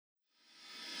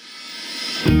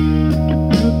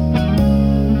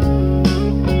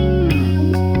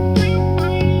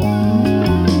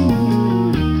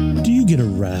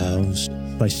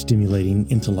by stimulating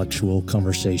intellectual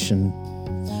conversation?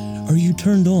 Are you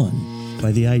turned on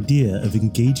by the idea of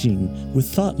engaging with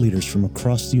thought leaders from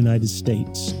across the United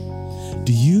States?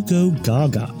 Do you go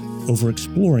gaga over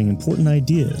exploring important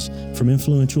ideas from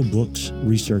influential books,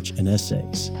 research, and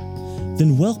essays?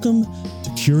 Then welcome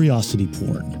to Curiosity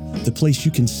Porn, the place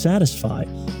you can satisfy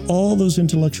all those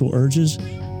intellectual urges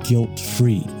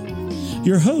guilt-free.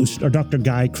 Your hosts are Dr.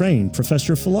 Guy Crane,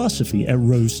 Professor of Philosophy at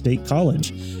Rose State College,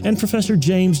 and Professor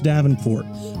James Davenport,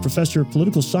 Professor of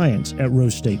Political Science at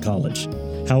Rose State College.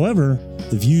 However,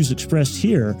 the views expressed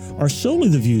here are solely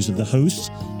the views of the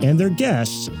hosts and their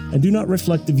guests and do not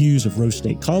reflect the views of Rose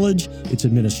State College, its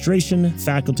administration,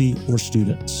 faculty, or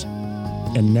students.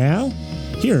 And now,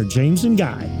 here are James and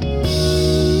Guy.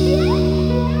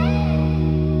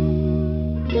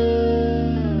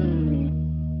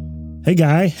 Hey,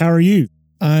 Guy, how are you?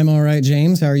 I'm all right,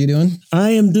 James. How are you doing?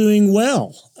 I am doing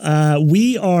well.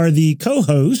 We are the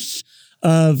co-hosts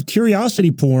of Curiosity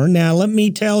Porn. Now, let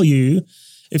me tell you,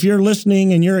 if you're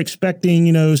listening and you're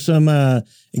expecting, some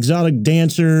exotic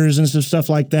dancers and some stuff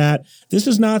like that, this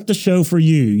is not the show for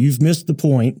you. You've missed the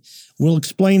point. We'll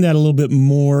explain that a little bit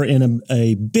more in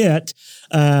a bit.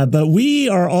 But we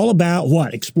are all about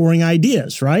what? Exploring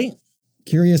ideas, right?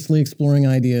 Curiously exploring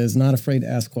ideas, not afraid to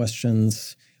ask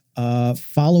questions.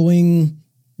 Following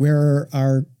where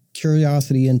our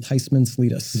curiosity enticements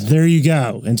lead us. There you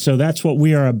go. And so that's what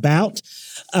we are about.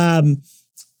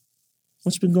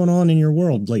 What's been going on in your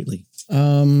world lately?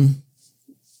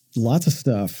 Lots of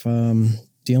stuff.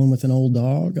 Dealing with an old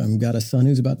dog. I've got a son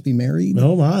who's about to be married.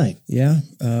 Oh, my. Yeah.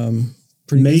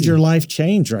 Pretty major life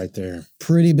change right there.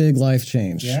 Pretty big life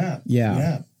change.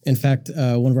 Yeah. In fact,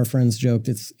 one of our friends joked,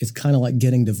 it's kind of like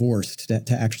getting divorced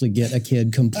to actually get a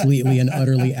kid completely and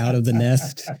utterly out of the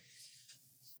nest.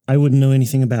 I wouldn't know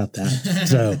anything about that.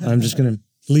 So I'm just going to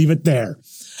leave it there.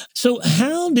 So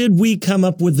how did we come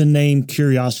up with the name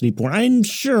Curiosity Porn? I'm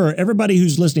sure everybody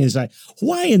who's listening is like,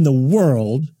 why in the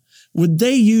world would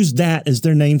they use that as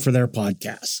their name for their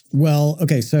podcast? Well,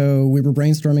 okay, so we were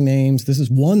brainstorming names. This is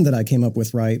one that I came up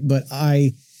with, right? But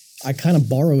I kind of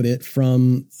borrowed it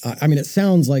from, it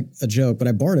sounds like a joke, but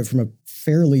I borrowed it from a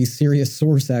fairly serious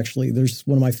source, actually. There's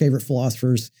one of my favorite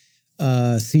philosophers,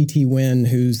 C.T. Wynn,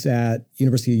 who's at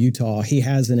University of Utah. He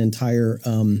has an entire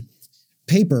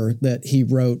paper that he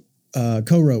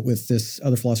co-wrote with this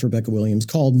other philosopher, Rebecca Williams,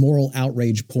 called Moral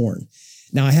Outrage Porn.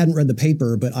 Now, I hadn't read the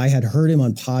paper, but I had heard him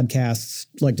on podcasts,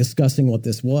 like discussing what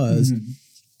this was. Mm-hmm.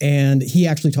 And he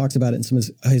actually talks about it in some of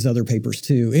his other papers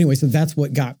too. Anyway, so that's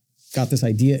what got this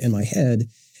idea in my head.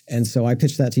 And so I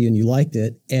pitched that to you and you liked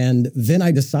it. And then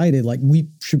I decided we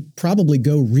should probably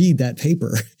go read that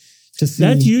paper to see.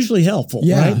 That's usually helpful,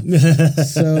 right?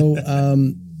 So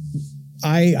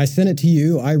I sent it to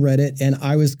you. I read it and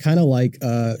I was kind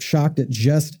of shocked at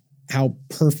just how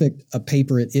perfect a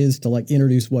paper it is to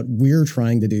introduce what we're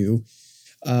trying to do.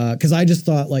 Cause I just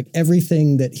thought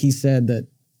everything that he said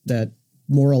that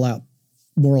moral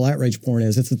outrage porn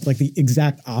is, it's like the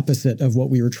exact opposite of what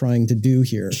we were trying to do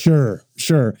here. Sure.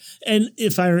 And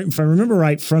if I remember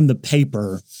right from the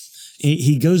paper,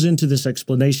 he goes into this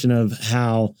explanation of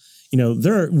how,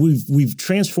 we've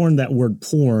transformed that word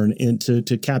porn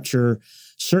to capture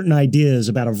certain ideas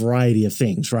about a variety of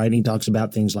things, right? And he talks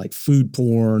about things like food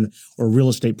porn or real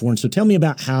estate porn. So tell me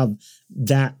about how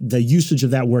the usage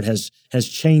of that word has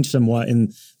changed somewhat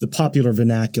in the popular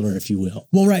vernacular, if you will.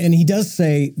 Well, right. And he does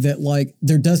say that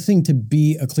there does seem to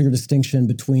be a clear distinction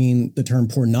between the term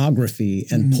pornography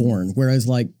and porn, whereas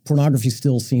pornography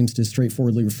still seems to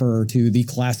straightforwardly refer to the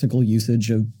classical usage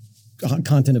of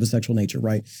content of a sexual nature,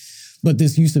 right? But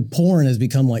this use of porn has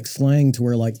become slang to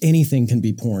where anything can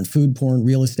be porn, food porn,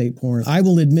 real estate porn. I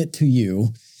will admit to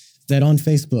you that on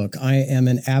Facebook, I am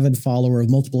an avid follower of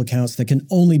multiple accounts that can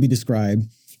only be described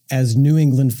as New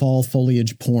England fall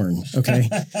foliage porn. Okay.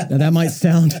 Now that might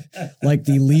sound like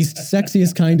the least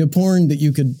sexiest kind of porn that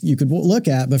you could look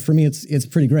at, but for me, it's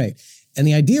pretty great. And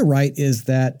the idea, right, is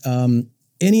that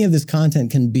any of this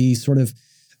content can be sort of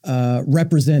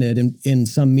represented in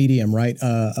some medium, right?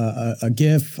 A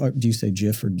GIF. Do you say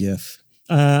GIF or GIF?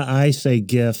 I say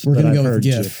GIF. We're going to go with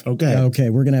GIF. Okay.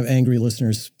 We're going to have angry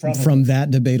listeners from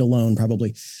that debate alone,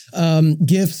 probably.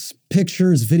 GIFs,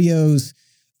 pictures, videos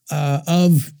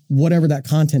of whatever that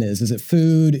content is. Is it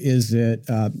food? Is it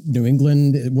New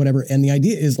England? Whatever. And the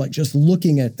idea is just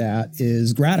looking at that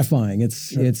is gratifying.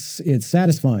 It's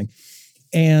satisfying.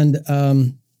 And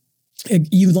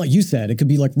even like you said, it could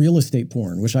be like real estate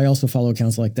porn, which I also follow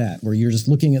accounts like that, where you're just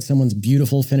looking at someone's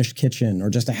beautiful finished kitchen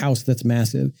or just a house that's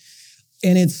massive.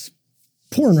 And it's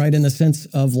porn, right? In the sense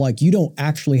of like, you don't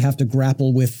actually have to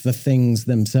grapple with the things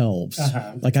themselves.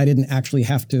 Like I didn't actually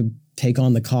have to take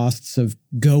on the costs of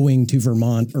going to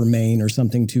Vermont or Maine or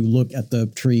something to look at the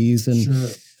trees.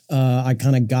 And I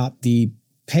kind of got the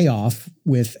payoff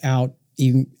without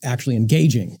even actually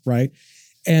engaging, right?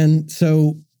 And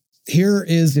so here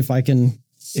is, if I can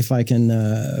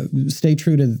stay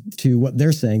true to what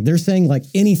they're saying like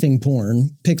anything porn,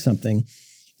 pick something,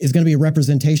 is going to be a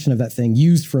representation of that thing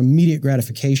used for immediate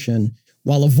gratification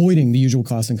while avoiding the usual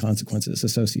costs and consequences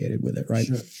associated with it, right?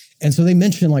 Sure. And so they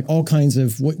mention like all kinds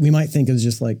of what we might think is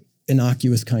just like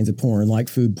innocuous kinds of porn, like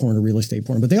food porn or real estate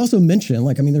porn. But they also mention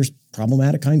like, I mean, there's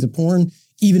problematic kinds of porn,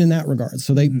 even in that regard.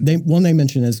 So they they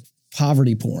mention is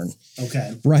poverty porn.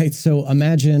 Okay. Right. So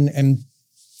imagine an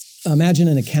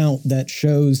account that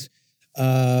shows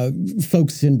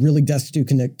folks in really destitute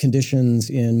conditions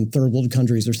in third world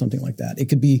countries or something like that. It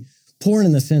could be porn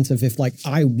in the sense of if like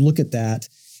I look at that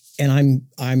and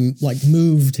I'm like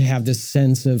moved to have this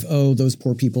sense of, oh, those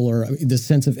poor people, or this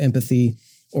sense of empathy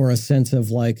or a sense of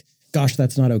like, gosh,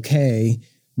 that's not okay.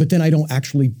 But then I don't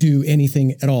actually do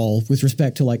anything at all with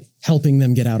respect to like helping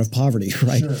them get out of poverty.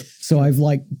 Right. Sure. So I've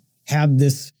like had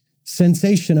this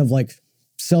sensation of like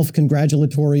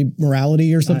self-congratulatory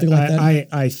morality or something like that.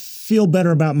 I feel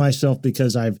better about myself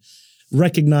because I've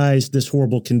recognized this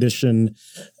horrible condition,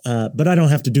 but I don't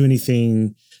have to do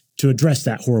anything to address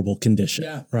that horrible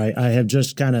condition, right? I have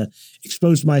just kind of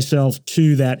exposed myself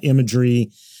to that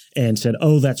imagery and said,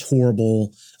 oh, that's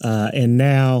horrible. And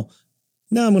now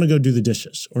I'm going to go do the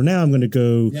dishes, or now I'm going to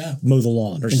go mow the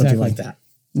lawn or something like that.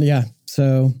 Yeah.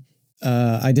 So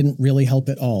I didn't really help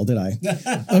at all, did I?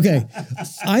 Okay.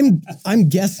 I'm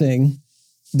guessing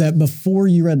that before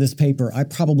you read this paper, I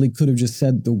probably could have just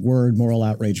said the word moral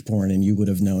outrage porn and you would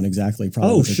have known exactly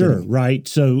probably. Oh, sure. Right.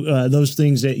 So those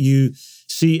things that you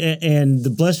see, and the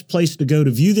best place to go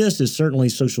to view this is certainly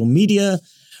social media,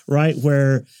 right?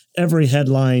 Where every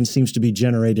headline seems to be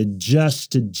generated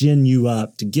just to gin you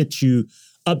up, to get you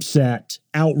upset,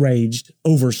 outraged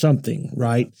over something,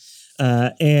 right?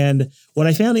 And what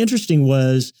I found interesting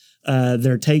was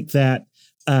their take that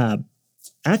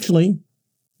actually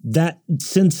that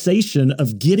sensation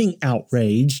of getting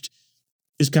outraged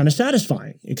is kind of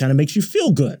satisfying. It kind of makes you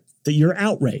feel good that you're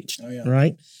outraged,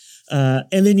 right?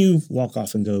 And then you walk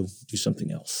off and go do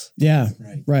something else. Yeah,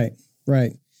 right.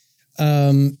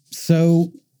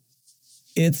 So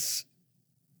it's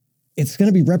going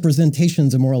to be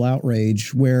representations of moral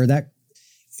outrage where that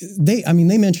they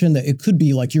mentioned that it could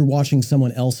be like you're watching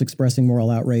someone else expressing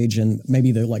moral outrage and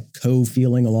maybe they're like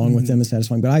co-feeling along with them is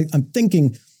satisfying. But I'm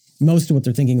thinking most of what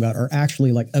they're thinking about are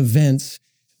actually like events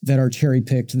that are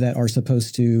cherry-picked that are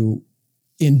supposed to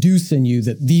induce in you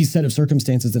that these set of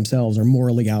circumstances themselves are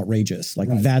morally outrageous. Like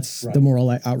that's the moral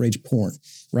outrage porn,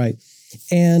 right?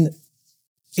 And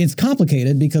it's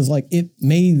complicated because like it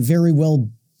may very well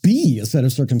be a set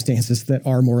of circumstances that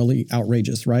are morally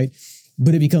outrageous, right?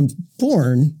 But it becomes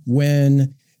porn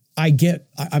when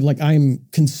I'm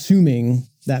consuming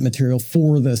that material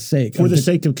for the sake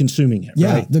of consuming it.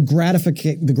 Yeah, right? the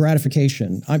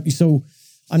gratification.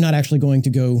 I'm not actually going to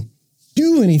go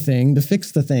do anything to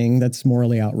fix the thing that's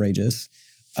morally outrageous.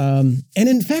 And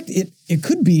in fact, it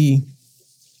could be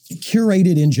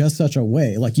curated in just such a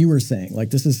way, like you were saying, like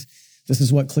this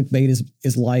is what clickbait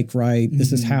is like, right? Mm-hmm.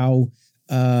 This is how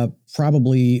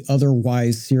probably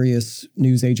otherwise serious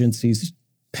news agencies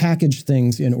package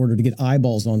things in order to get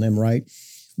eyeballs on them, right?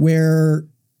 Where,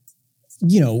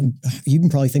 you can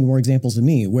probably think of more examples than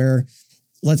me, where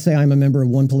let's say I'm a member of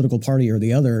one political party or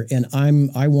the other, and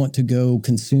I want to go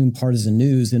consume partisan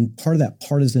news, and part of that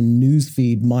partisan news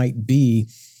feed might be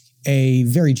a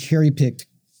very cherry-picked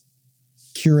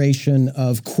curation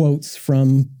of quotes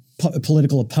from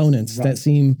political opponents that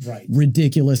seem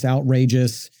ridiculous,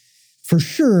 outrageous, for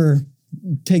sure,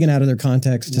 taken out of their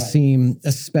context to seem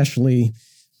especially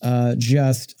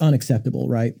just unacceptable,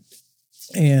 right?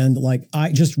 And like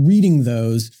just reading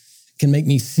those can make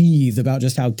me seethe about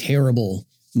just how terrible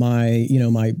my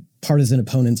partisan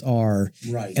opponents are.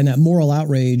 Right. And that moral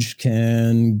outrage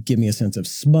can give me a sense of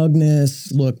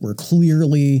smugness. Look, we're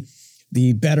clearly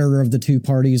the better of the two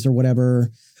parties or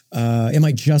whatever. It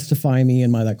might justify me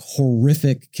in my like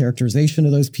horrific characterization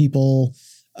of those people.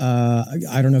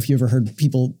 I don't know if you ever heard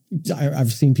people,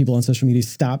 I've seen people on social media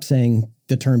stop saying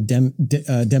the term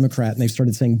Democrat and they've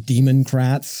started saying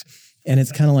Democrats. And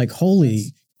it's kind of like, holy.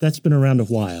 That's been around a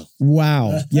while.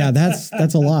 Wow. Yeah, that's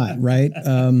a lot, right?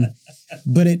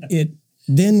 But it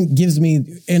then gives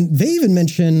me, and they even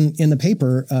mention in the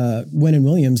paper, Wynn and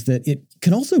Williams, that it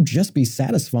can also just be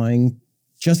satisfying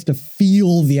just to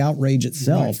feel the outrage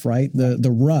itself, right? The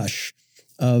rush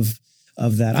of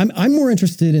of that. I'm more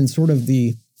interested in sort of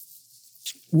the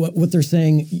what they're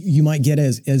saying you might get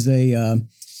as a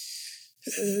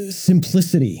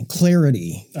simplicity,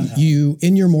 clarity. You,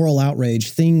 in your moral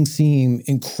outrage, things seem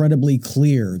incredibly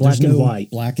clear. Black and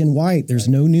white. Black and white. There's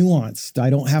no nuance. I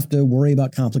don't have to worry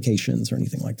about complications or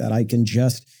anything like that. I can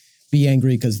just be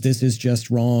angry because this is just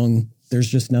wrong. There's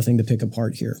just nothing to pick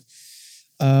apart here.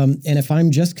 And if I'm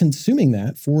just consuming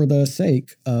that for the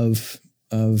sake of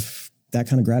that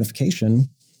kind of gratification,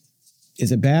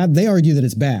 is it bad? They argue that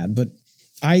it's bad, but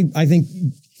I think,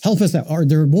 help us out. Are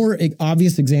there more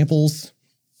obvious examples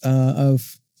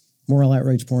of moral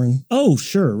outrage porn? Oh,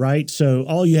 sure, right. So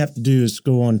all you have to do is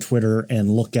go on Twitter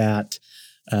and look at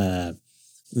the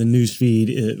news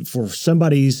feed for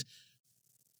somebody's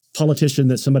politician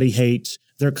that somebody hates.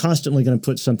 They're constantly going to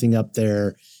put something up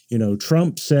there. You know,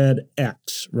 Trump said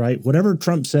X, right? Whatever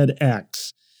Trump said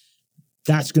X,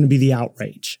 that's going to be the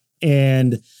outrage.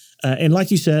 And like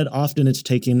you said, often it's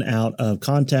taken out of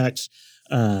context.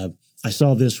 I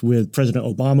saw this with President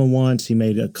Obama once. He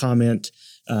made a comment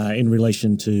in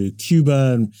relation to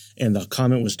Cuba, and the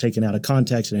comment was taken out of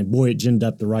context. And boy, it ginned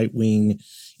up the right wing,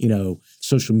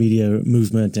 social media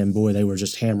movement. And boy, they were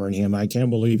just hammering him. I can't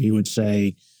believe he would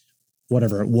say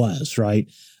whatever it was,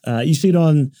 right? You see it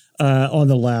on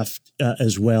the left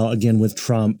as well. Again, with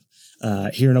Trump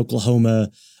here in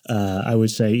Oklahoma, I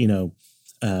would say,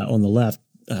 on the left,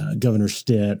 Governor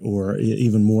Stitt, or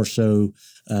even more so,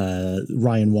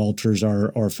 Ryan Walters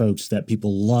are folks that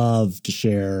people love to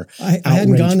share. I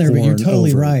hadn't gone there, but you're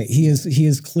totally right. He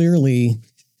is clearly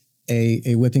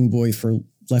a whipping boy for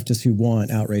leftists who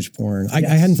want outrage porn. Yes.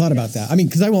 I hadn't thought about that. I mean,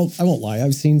 because I won't lie.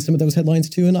 I've seen some of those headlines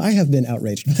too, and I have been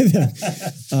outraged by them.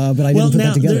 But I didn't put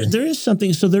that together. There is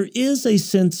something. So there is a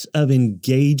sense of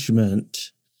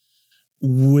engagement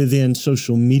within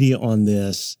social media on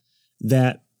this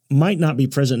that might not be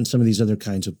present in some of these other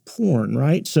kinds of porn,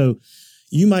 right? So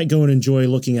you might go and enjoy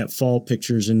looking at fall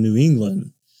pictures in New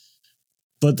England,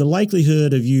 but the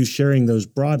likelihood of you sharing those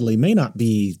broadly may not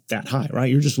be that high,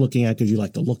 right? You're just looking at because you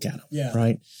like to look at them,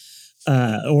 right?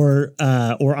 Or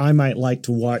I might like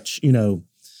to watch,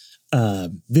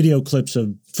 video clips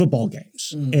of football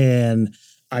games, and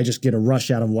I just get a rush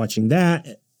out of watching that,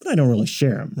 but I don't really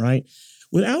share them, right?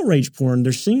 With outrage porn,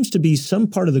 there seems to be some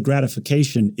part of the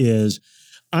gratification is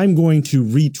I'm going to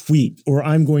retweet or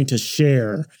I'm going to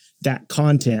share that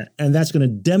content, and that's going to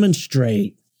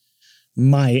demonstrate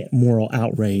my moral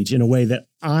outrage in a way that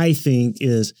I think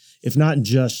is, if not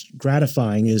just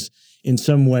gratifying, is in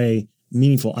some way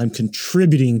meaningful. I'm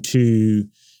contributing to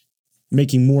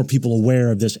making more people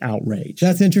aware of this outrage.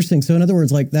 That's interesting. So in other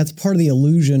words, like that's part of the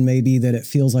illusion maybe that it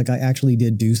feels like I actually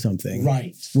did do something.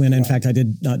 Right. When in fact I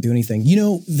did not do anything.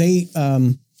 They,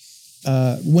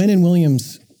 Wen and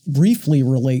Williams briefly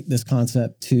relate this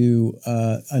concept to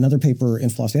another paper in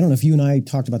philosophy. I don't know if you and I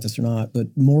talked about this or not, but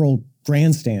moral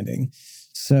grandstanding.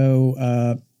 So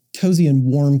Tozy and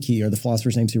Warmke are the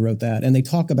philosophers' names who wrote that. And they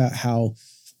talk about how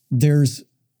there's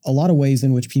a lot of ways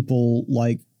in which people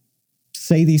like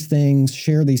say these things,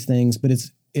 share these things, but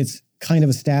it's kind of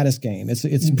a status game. It's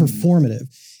performative.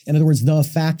 In other words, the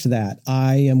fact that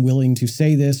I am willing to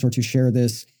say this or to share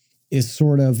this is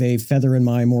sort of a feather in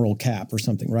my moral cap or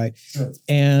something, right? Sure.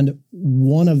 And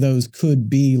one of those could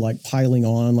be like piling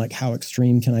on, like how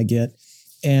extreme can I get?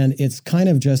 And it's kind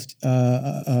of just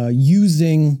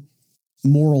using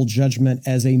moral judgment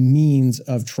as a means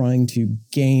of trying to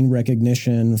gain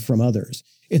recognition from others.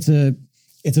 It's a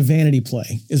vanity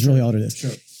play is really all it is.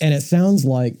 Sure. And it sounds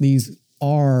like these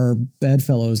are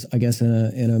bedfellows, I guess,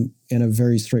 in a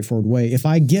very straightforward way. If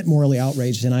I get morally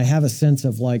outraged and I have a sense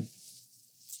of like,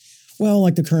 well,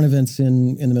 like the current events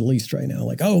in the Middle East right now,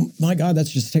 like, oh my God, that's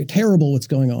just terrible what's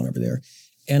going on over there.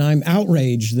 And I'm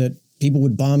outraged that people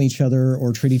would bomb each other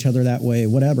or treat each other that way,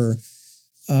 whatever.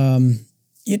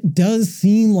 It does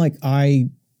seem like I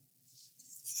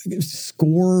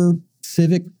score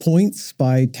civic points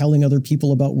by telling other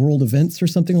people about world events or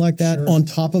something like that, sure, on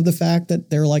top of the fact that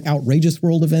they're like outrageous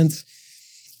world events.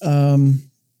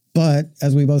 But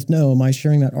as we both know, my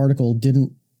sharing that article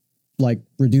didn't like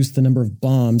reduce the number of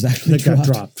bombs actually that got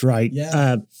dropped, right?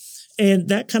 Yeah. And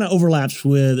that kind of overlaps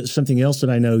with something else that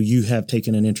I know you have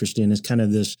taken an interest in, is kind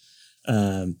of this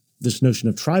this notion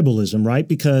of tribalism, right?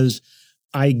 Because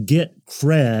I get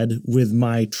cred with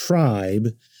my tribe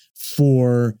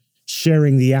for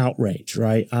sharing the outrage,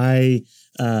 right? I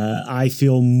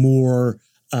feel more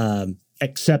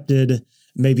accepted.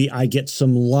 Maybe I get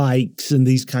some likes and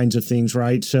these kinds of things,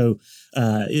 right? So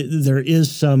there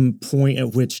is some point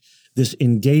at which this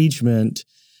engagement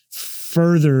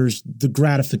furthers the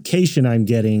gratification I'm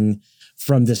getting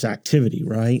from this activity,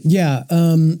 right? Yeah.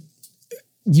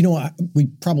 we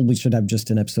probably should have just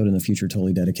an episode in the future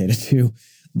totally dedicated to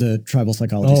the tribal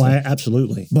psychology. Oh,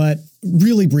 absolutely. But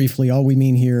really briefly, all we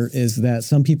mean here is that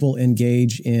some people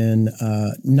engage in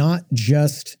not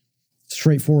just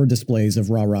straightforward displays of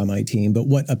rah-rah my team, but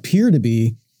what appear to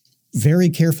be very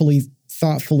carefully,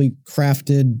 thoughtfully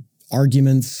crafted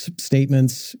arguments,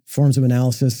 statements, forms of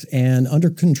analysis, and under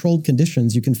controlled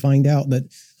conditions, you can find out that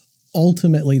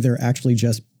ultimately they're actually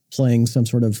just playing some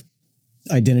sort of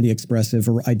identity expressive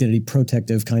or identity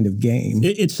protective kind of game.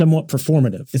 It's somewhat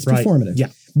performative. It's right? performative. Yeah.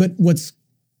 But what's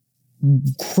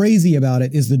crazy about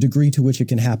it is the degree to which it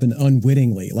can happen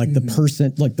unwittingly. Like the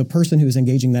person who's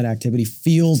engaging that activity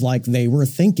feels like they were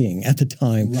thinking at the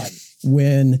time. Right.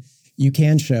 When you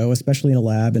can show, especially in a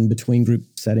lab and between group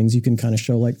settings, you can kind of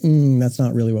show like, that's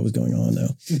not really what was going on though.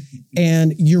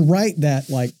 And you're right that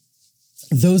like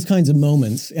those kinds of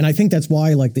moments, and I think that's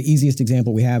why like the easiest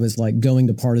example we have is like going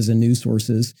to partisan news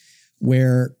sources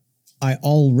where I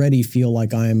already feel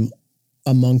like I'm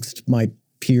amongst my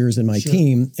peers and my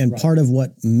team. And part of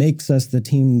what makes us the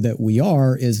team that we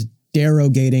are is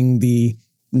derogating the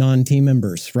non-team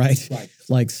members, right?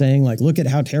 Like saying like, look at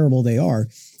how terrible they are.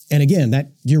 And again,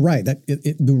 that you're right. That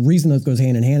the reason that goes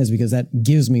hand in hand is because that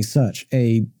gives me such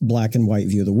a black and white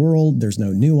view of the world. There's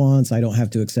no nuance. I don't have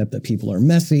to accept that people are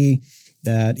messy,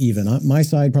 that even my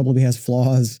side probably has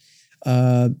flaws.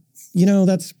 That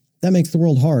makes the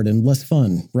world hard and less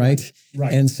fun, right?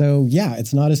 Right. And so, yeah,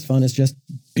 it's not as fun as just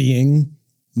being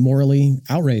morally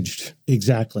outraged.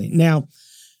 Exactly. Now,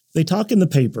 they talk in the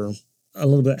paper a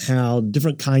little bit how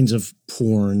different kinds of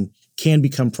porn can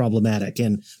become problematic.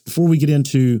 And before we get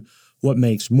into what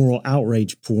makes moral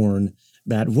outrage porn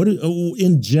bad,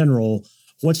 in general,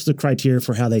 what's the criteria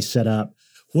for how they set up?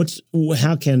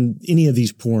 How can any of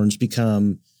these porns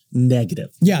become negative?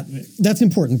 Yeah, that's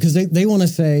important because they want to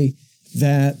say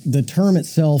that the term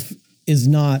itself is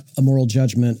not a moral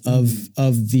judgment of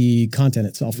the content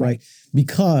itself, right?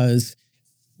 Because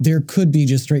there could be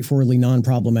just straightforwardly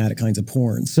non-problematic kinds of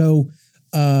porn. So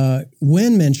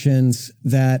Wynn mentions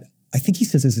that I think he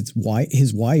says it's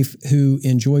his wife who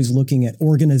enjoys looking at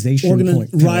organization point.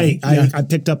 Right. Yeah. I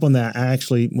picked up on that.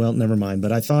 Never mind.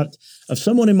 But I thought of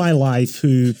someone in my life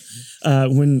who,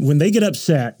 when they get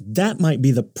upset, that might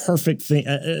be the perfect thing.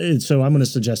 So I'm going to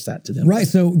suggest that to them. Right.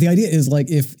 So the idea is like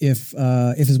if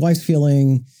his wife's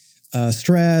feeling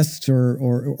stressed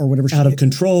or whatever, out of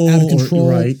control,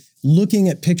 right. Looking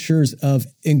at pictures of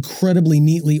incredibly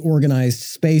neatly organized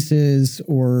spaces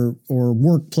or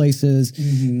workplaces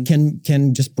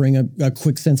can just bring a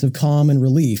quick sense of calm and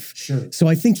relief. Sure. So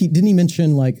I think he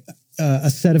mention like a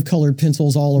set of colored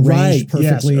pencils all arranged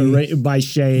perfectly. Yes, by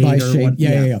shade.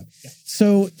 Yeah.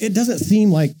 So it doesn't seem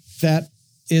like that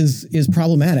is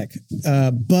problematic.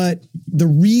 But the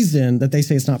reason that they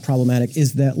say it's not problematic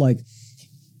is that like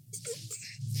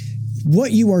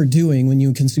what you are doing when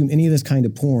you consume any of this kind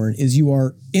of porn is you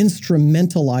are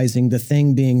instrumentalizing the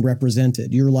thing being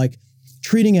represented. You're like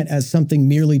treating it as something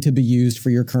merely to be used for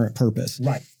your current purpose.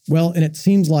 Right. Well, and it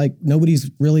seems like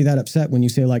nobody's really that upset when you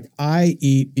say like, I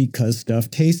eat because stuff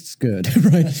tastes good,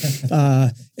 right?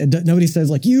 Nobody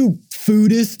says like, you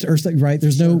foodist or something, right?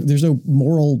 There's no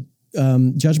moral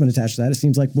judgment attached to that. It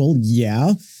seems like, well,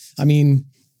 yeah, I mean,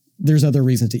 there's other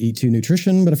reasons to eat too,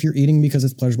 nutrition, but if you're eating because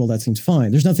it's pleasurable, that seems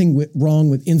fine. There's nothing wrong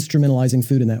with instrumentalizing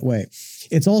food in that way.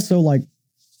 It's also like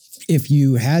if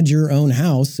you had your own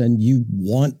house and you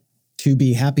want to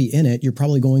be happy in it, you're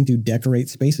probably going to decorate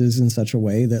spaces in such a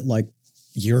way that like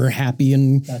you're happy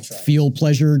and feel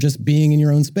pleasure just being in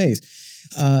your own space.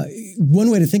 One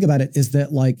way to think about it is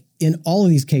that like in all of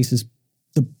these cases,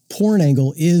 the porn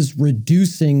angle is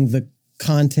reducing the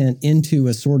content into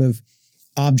a sort of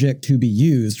object to be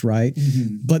used, right?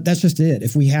 But that's just it.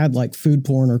 If we had like food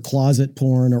porn or closet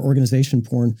porn or organization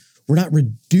porn, we're not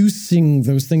reducing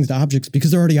those things to objects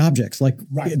because they're already objects. Like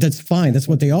that's fine. That's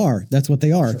what they are. That's what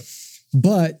they are. Sure.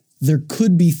 But there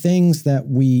could be things that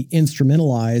we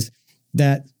instrumentalize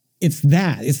that it's the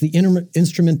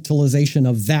instrumentalization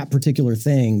of that particular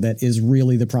thing that is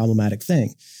really the problematic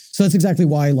thing. So that's exactly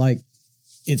why like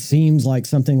it seems like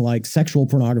something like sexual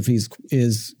pornography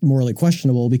is morally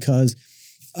questionable because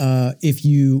if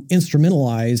you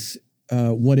instrumentalize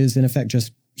what is in effect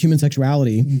just human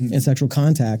sexuality and sexual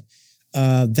contact,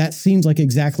 that seems like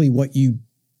exactly what you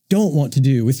don't want to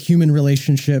do with human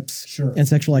relationships and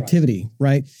sexual activity,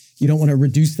 right? You don't want to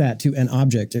reduce that to an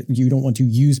object. You don't want to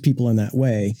use people in that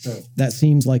way. Sure. That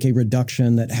seems like a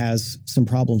reduction that has some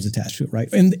problems attached to it, right?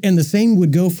 And the same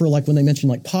would go for like when they mention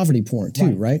like poverty porn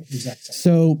too, right? Exactly.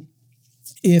 So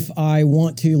if I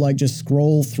want to like just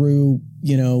scroll through,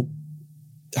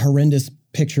 horrendous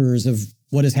pictures of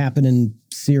what has happened in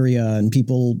Syria and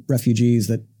refugees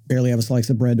that barely have a slice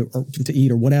of bread to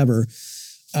eat or whatever,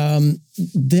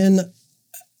 then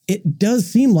it does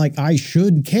seem like I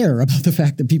should care about the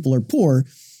fact that people are poor,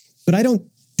 but I don't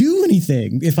do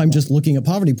anything if I'm just looking at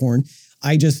poverty porn.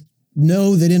 I just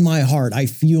know that in my heart, I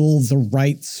feel the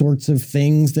right sorts of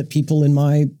things that people in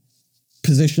my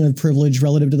position of privilege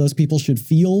relative to those people should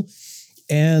feel.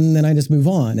 And then I just move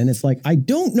on. And it's like, I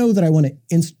don't know that I want to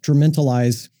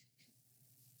instrumentalize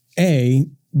A,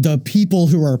 the people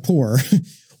who are poor,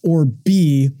 or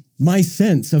B, my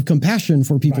sense of compassion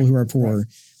for people who are poor. Right.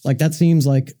 Like that seems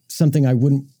like something I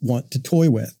wouldn't want to toy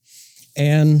with.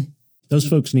 And those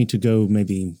folks need to go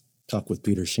maybe talk with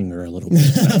Peter Singer a little bit.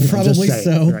 Probably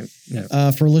so. Right.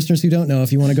 Yeah. For listeners who don't know,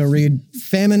 if you want to go read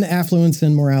Famine, Affluence,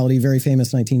 and Morality, very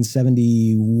famous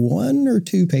 1971 or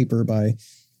 2 paper by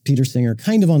Peter Singer,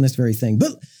 kind of on this very thing.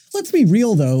 But let's be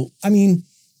real, though. I mean,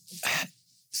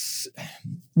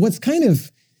 what's kind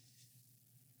of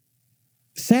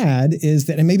sad is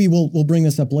that, and maybe we'll bring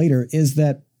this up later, is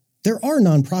that there are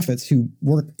nonprofits who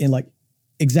work in like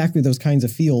exactly those kinds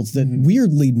of fields that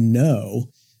weirdly know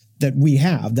that we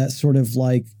have that sort of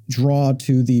like draw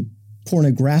to the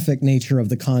pornographic nature of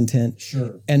the content.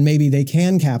 Sure. And maybe they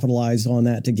can capitalize on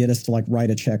that to get us to like write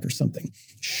a check or something.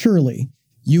 Surely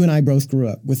you and I both grew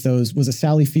up with those. Was it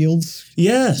Sally Fields?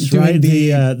 Yes, right.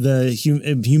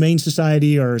 The Humane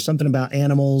Society or something about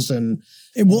animals and.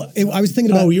 I was thinking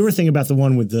about. Oh, you were thinking about the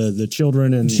one with the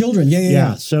children and children.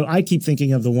 Yeah. So I keep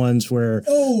thinking of the ones where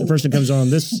the person comes on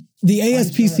this. The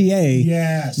ASPCA.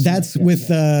 Yes. That's with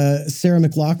Sarah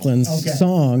McLachlan's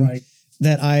song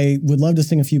that I would love to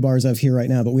sing a few bars of here right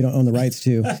now, but we don't own the rights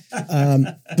to.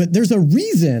 But there's a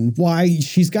reason why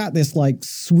she's got this like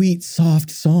sweet, soft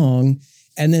song.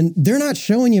 And then they're not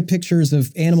showing you pictures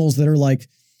of animals that are like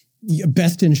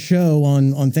best in show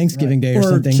on Thanksgiving Day or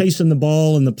something. Or chasing the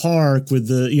ball in the park with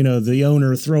the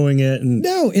owner throwing it. And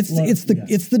no, it's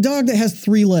the dog that has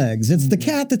 3 legs. It's the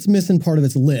cat that's missing part of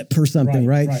its lip or something,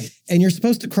 right? And you're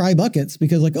supposed to cry buckets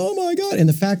because like, oh my God. And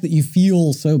the fact that you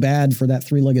feel so bad for that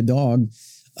 3-legged dog,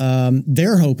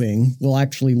 they're hoping will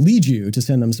actually lead you to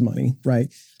send them some money, right?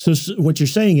 So what you're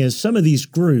saying is some of these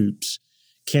groups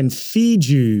can feed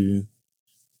you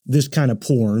this kind of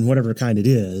porn, whatever kind it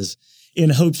is,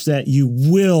 in hopes that you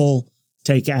will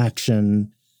take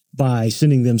action by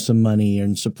sending them some money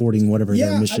and supporting whatever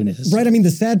their mission is. Right. I mean,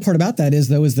 the sad part about that is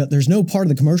that there's no part of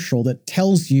the commercial that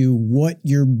tells you what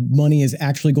your money is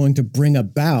actually going to bring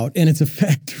about and its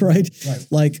effect, right?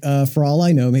 Like, for all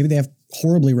I know, maybe they have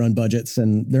horribly run budgets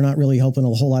and they're not really helping a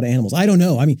whole lot of animals. I don't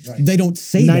know. I mean, they don't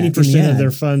say 90% of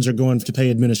their funds are going to pay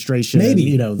administration.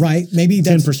 Maybe, and, maybe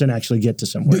 10% actually get to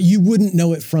somewhere. But you wouldn't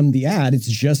know it from the ad. It's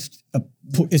just a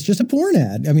porn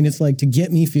ad. I mean, it's like to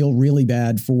get me feel really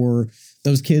bad for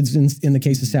those kids in the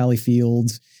case of Sally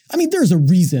Fields. I mean, there's a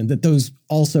reason that those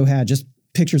also had just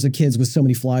pictures of kids with so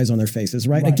many flies on their faces,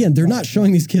 right? Again, they're not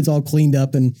showing these kids all cleaned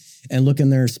up and looking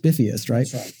their spiffiest, right?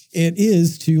 That's right. It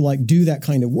is to like do that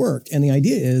kind of work. And the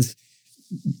idea is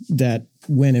that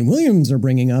Wen and Williams are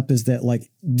bringing up is that like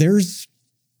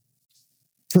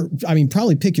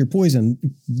probably pick your poison.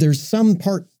 There's some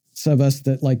parts of us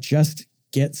that like just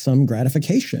get some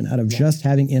gratification out of just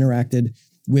having interacted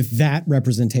with that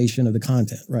representation of the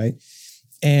content, right?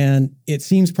 And it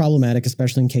seems problematic,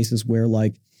 especially in cases where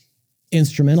like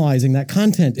instrumentalizing that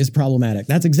content is problematic.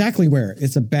 That's exactly where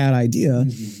it's a bad idea.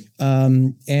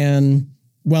 And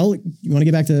well, you want to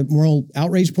get back to moral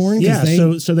outrage porn? Yeah.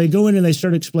 So they go in and they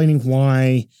start explaining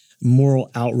why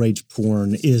moral outrage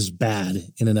porn is bad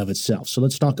in and of itself. So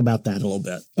let's talk about that a little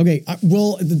bit. Okay.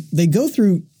 Well, they go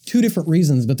through 2 different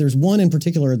reasons, but there's one in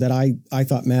particular that I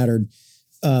thought mattered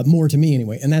more to me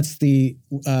anyway. And that's I'm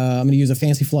going to use a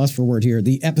fancy philosopher word here,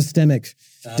 the epistemic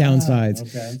downsides.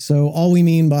 Okay. So all we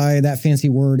mean by that fancy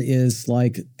word is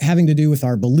like having to do with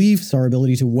our beliefs, our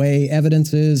ability to weigh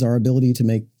evidences, our ability to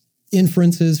make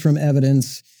inferences from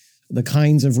evidence, the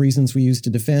kinds of reasons we use to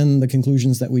defend the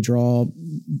conclusions that we draw,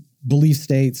 belief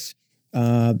states.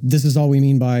 This is all we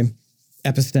mean by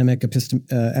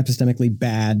epistemically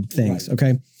bad things. Right.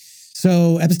 Okay.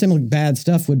 So epistemically bad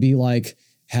stuff would be like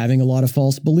having a lot of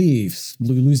false beliefs,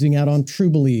 losing out on true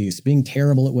beliefs, being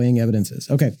terrible at weighing evidences.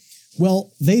 Okay.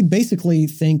 Well, they basically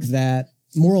think that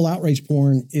moral outrage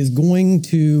porn is going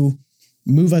to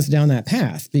move us down that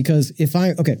path because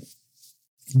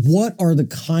what are the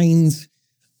kinds,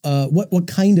 what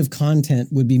kind of content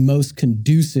would be most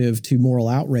conducive to moral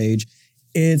outrage?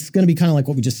 It's going to be kind of like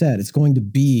what we just said. It's going to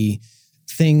be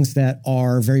things that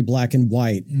are very black and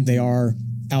white. They are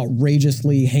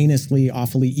outrageously, heinously,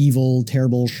 awfully evil,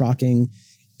 terrible, shocking.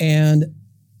 And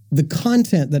the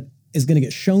content that is going to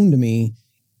get shown to me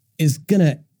is going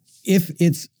to, if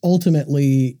it's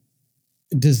ultimately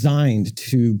designed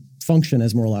to function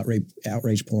as moral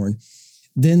outrage porn,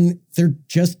 then there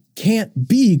just can't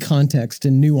be context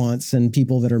and nuance and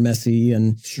people that are messy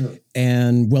and,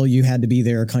 and well, you had to be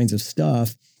there kinds of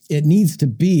stuff. It needs to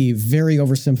be very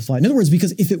oversimplified. In other words,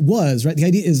 because if it was, right, the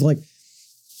idea is like,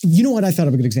 you know what, I thought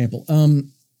of a good example.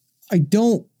 I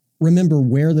don't remember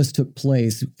where this took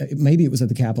place. Maybe it was at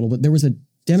the Capitol, but there was a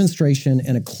demonstration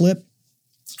and a clip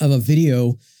of a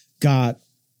video got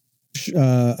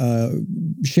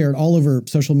shared all over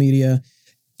social media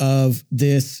of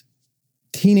this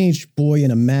teenage boy in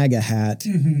a MAGA hat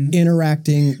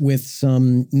interacting with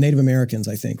some Native Americans,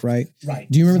 I think, right? Right.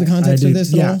 Do you remember the context of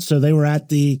this at all? So they were at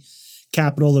the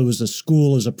Capitol. It was a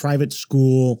school, it was a private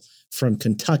school from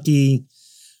Kentucky.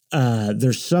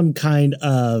 There's some kind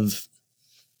of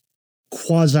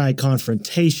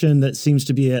quasi-confrontation that seems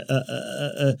to be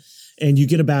and you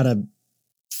get about a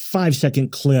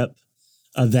 5-second clip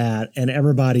of that, and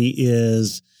everybody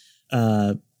is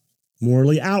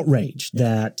morally outraged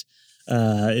that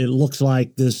it looks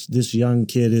like this young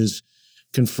kid is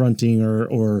confronting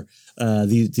or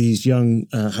these young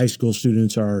high school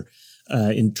students are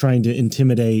trying to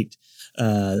intimidate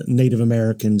Native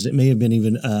Americans. It may have been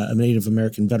even a Native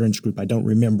American veterans group. I don't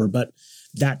remember, but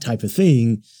that type of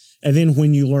thing. And then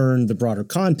when you learn the broader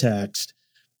context,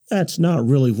 that's not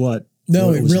really what.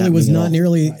 No, it really was not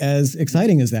nearly as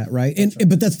exciting as that, right?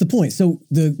 But that's the point. So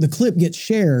the clip gets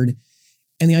shared,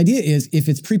 and the idea is if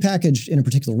it's prepackaged in a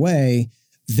particular way,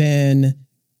 then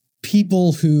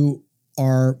people who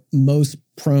are most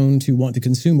prone to want to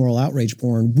consume moral outrage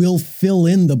porn will fill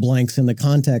in the blanks in the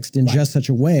context in just such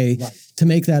a way to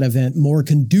make that event more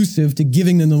conducive to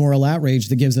giving them the moral outrage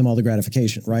that gives them all the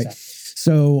gratification, right? Exactly.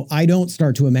 So I don't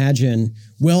start to imagine,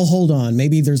 well, hold on,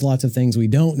 maybe there's lots of things we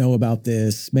don't know about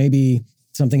this. Maybe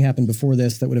something happened before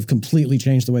this that would have completely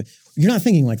changed the way. You're not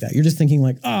thinking like that. You're just thinking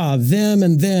like, them,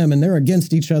 and they're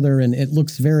against each other, and it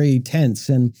looks very tense.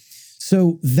 And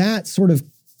so that sort of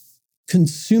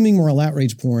consuming moral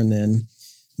outrage porn then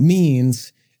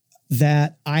means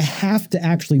that I have to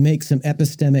actually make some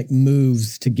epistemic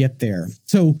moves to get there.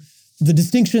 So the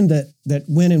distinction that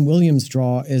Wynn and Williams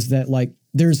draw is that like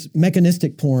there's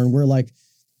mechanistic porn where like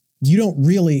you don't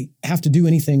really have to do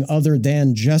anything other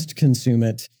than just consume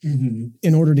it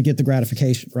in order to get the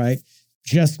gratification, right?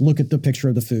 Just look at the picture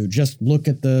of the food. Just look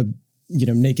at the,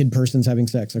 naked persons having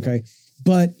sex, okay?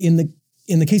 But in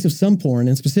the case of some porn,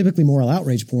 and specifically moral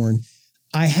outrage porn,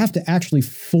 I have to actually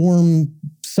form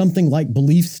something like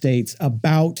belief states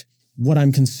about what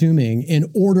I'm consuming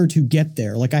in order to get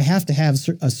there. Like I have to have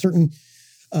a certain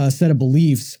set of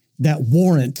beliefs that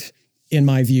warrant, in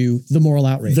my view, the moral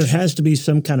outrage. There has to be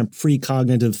some kind of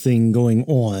precognitive thing going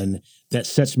on that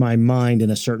sets my mind in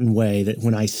a certain way that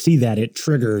when I see that, it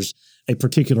triggers a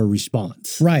particular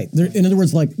response. Right. In other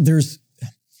words, like there's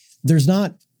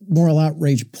not moral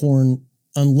outrage porn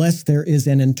unless there is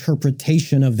an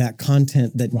interpretation of that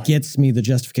content that gets me the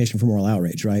justification for moral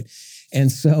outrage, right?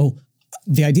 And so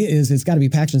the idea is it's got to be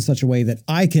packaged in such a way that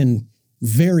I can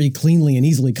very cleanly and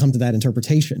easily come to that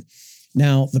interpretation.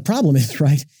 Now, the problem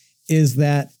is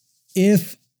that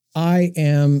if I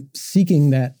am seeking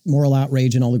that moral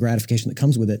outrage and all the gratification that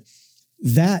comes with it,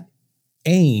 that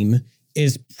aim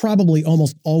is probably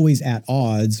almost always at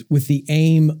odds with the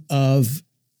aim of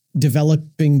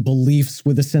developing beliefs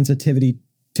with a sensitivity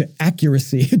to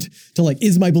accuracy, to like,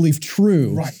 is my belief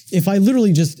true? Right. If I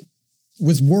literally just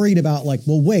was worried about like,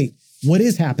 well, wait, what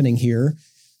is happening here?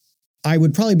 I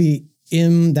would probably be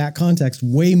in that context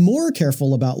way more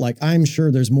careful about like, I'm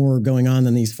sure there's more going on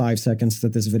than these 5 seconds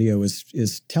that this video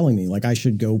is telling me. Like I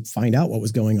should go find out what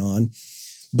was going on.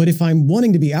 But if I'm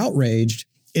wanting to be outraged,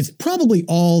 it's probably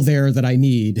all there that I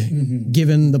need,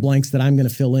 given the blanks that I'm going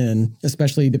to fill in,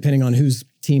 especially depending on whose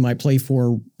team I play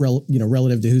for,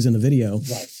 relative to who's in the video.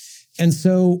 Right. And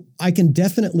so I can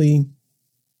definitely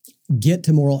get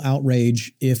to moral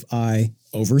outrage if I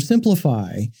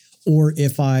oversimplify or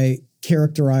if I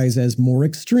characterize as more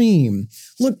extreme.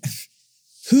 Look,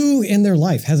 who in their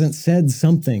life hasn't said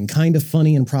something kind of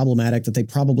funny and problematic that they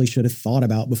probably should have thought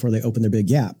about before they opened their big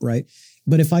yap, right?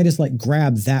 But if I just like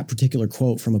grab that particular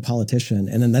quote from a politician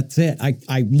and then that's it,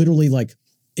 I literally like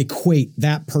equate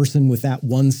that person with that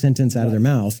one sentence out of their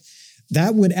mouth,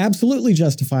 that would absolutely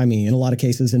justify me in a lot of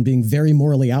cases in being very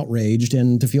morally outraged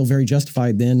and to feel very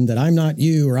justified then that I'm not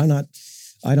you or I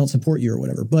don't support you or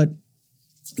whatever. But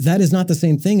that is not the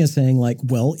same thing as saying like,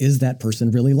 well, is that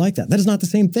person really like that? That is not the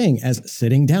same thing as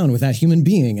sitting down with that human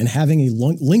being and having a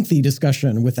lengthy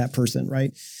discussion with that person,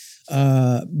 right?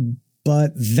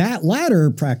 But that latter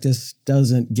practice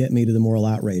doesn't get me to the moral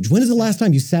outrage. When is the last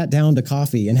time you sat down to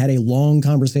coffee and had a long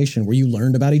conversation where you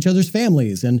learned about each other's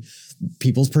families and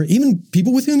even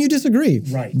people with whom you disagree,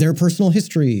 right, their personal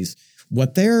histories,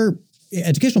 what their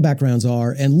educational backgrounds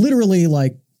are, and literally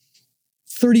like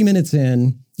 30 minutes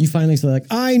in, you finally say like,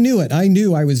 I knew it. I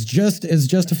knew I was just as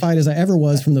justified as I ever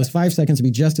was from those 5 seconds to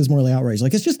be just as morally outraged.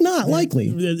 Like, it's just not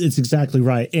likely. It's exactly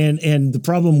right. And the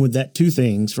problem with that, two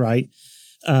things, right?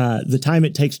 The time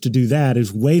it takes to do that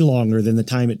is way longer than the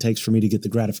time it takes for me to get the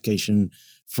gratification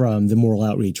from the moral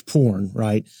outrage porn,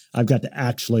 right? I've got to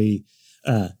actually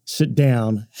sit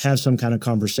down, have some kind of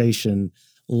conversation,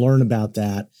 learn about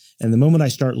that. And the moment I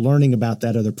start learning about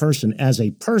that other person as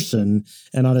a person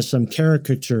and not as some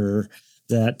caricature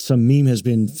that some meme has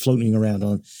been floating around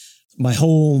on, my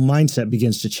whole mindset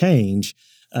begins to change,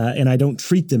 and I don't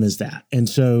treat them as that. And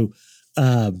so,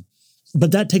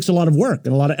 but that takes a lot of work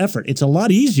and a lot of effort. It's a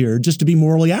lot easier just to be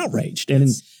morally outraged,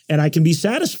 and I can be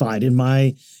satisfied in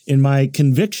my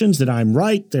convictions that I'm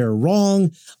right, they're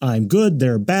wrong, I'm good,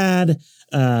 they're bad,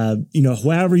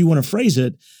 however you want to phrase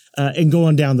it, and go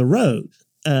on down the road.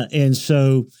 And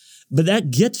so, but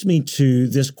that gets me to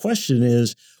this question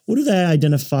is, what do they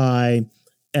identify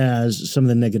as some of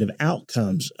the negative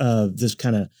outcomes of this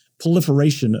kind of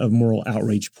proliferation of moral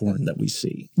outrage porn that we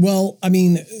see? Well, I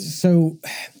mean, so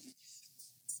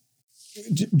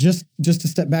just to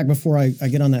step back before I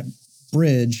get on that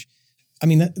bridge, I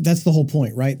mean, that's the whole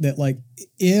point, right? That like,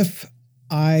 if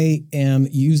I am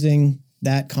using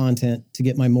that content to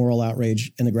get my moral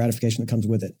outrage and the gratification that comes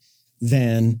with it,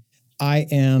 then I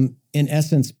am, in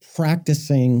essence,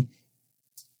 practicing,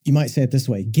 you might say it this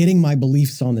way, getting my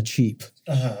beliefs on the cheap,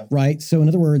 right? So in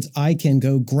other words, I can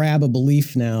go grab a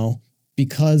belief now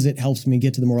because it helps me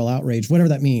get to the moral outrage, whatever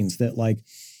that means, that like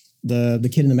the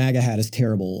kid in the MAGA hat is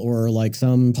terrible, or like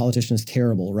some politician is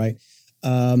terrible, right?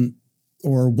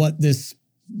 Or what this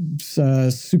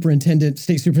state superintendent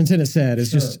said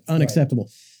is just unacceptable.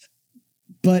 Right.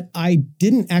 But I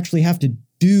didn't actually have to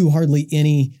do hardly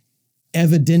any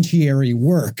evidentiary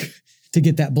work to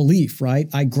get that belief, right?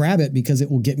 I grab it because it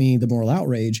will get me the moral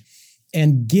outrage.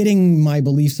 And getting my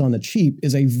beliefs on the cheap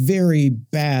is a very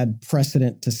bad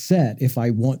precedent to set if I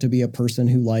want to be a person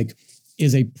who like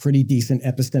is a pretty decent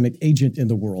epistemic agent in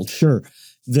the world. Sure.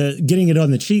 The getting it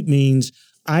on the cheap means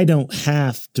I don't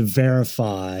have to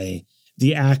verify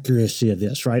the accuracy of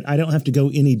this, right? I don't have to go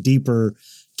any deeper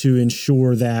to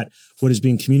ensure that what is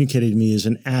being communicated to me is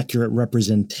an accurate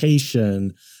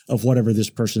representation of whatever this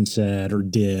person said or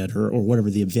did or whatever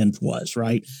the event was,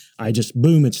 right? I just,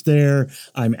 boom, it's there.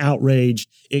 I'm outraged.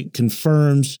 It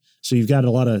confirms. So you've got a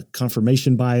lot of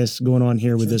confirmation bias going on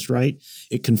here with this, right?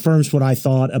 It confirms what I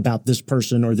thought about this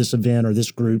person or this event or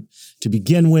this group to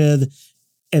begin with.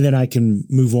 And then I can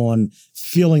move on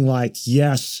feeling like,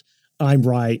 yes, I'm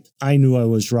right. I knew I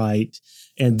was right.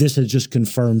 And this just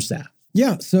confirms that.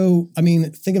 Yeah. So, I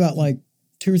mean, think about like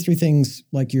 2 or 3 things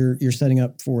like you're setting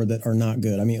up for that are not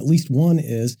good. I mean, at least one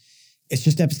is it's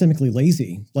just epistemically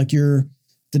lazy. Like the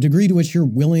degree to which you're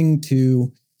willing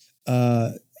to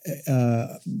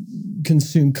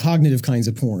consume cognitive kinds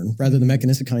of porn rather than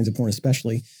mechanistic kinds of porn,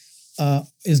 especially,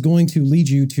 is going to lead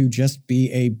you to just be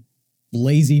a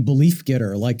lazy belief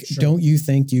getter. Like, Don't you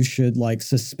think you should like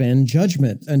suspend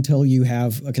judgment until you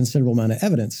have a considerable amount of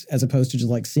evidence, as opposed to just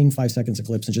like seeing 5 seconds of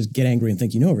clips and just get angry and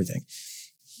think you know everything,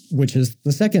 which is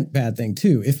the second bad thing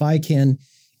too. If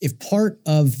part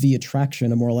of the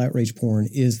attraction of moral outrage porn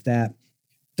is that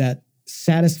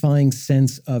satisfying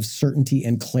sense of certainty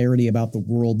and clarity about the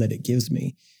world that it gives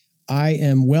me, I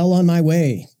am well on my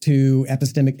way to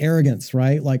epistemic arrogance,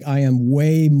 right? Like I am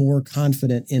way more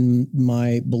confident in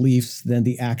my beliefs than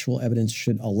the actual evidence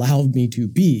should allow me to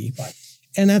be. Right.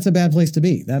 And that's a bad place to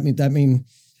be.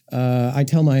 I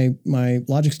tell my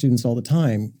logic students all the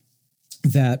time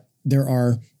that there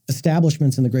are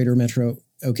establishments in the greater metro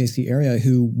OKC area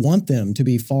who want them to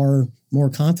be far more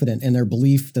confident in their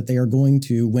belief that they are going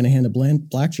to win a hand of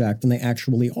blackjack than they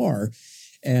actually are.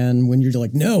 And when you're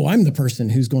like, no, I'm the person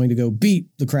who's going to go beat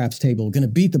the craps table, going to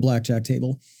beat the blackjack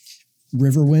table,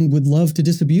 Riverwind would love to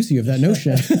disabuse you of that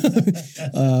notion.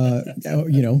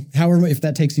 However, if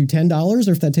that takes you $10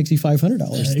 or if that takes you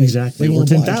 $500, exactly, they will or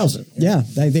 $10,000. Yeah,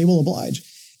 they will oblige.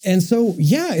 And so,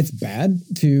 yeah, it's bad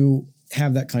to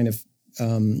have that kind of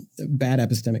bad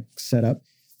epistemic setup.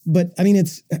 But I mean,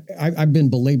 I've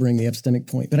been belaboring the epistemic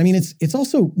point, but I mean, it's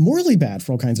also morally bad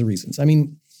for all kinds of reasons. I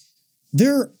mean,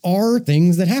 there are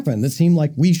things that happen that seem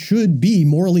like we should be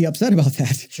morally upset about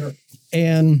that. Sure.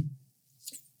 And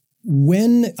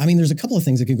there's a couple of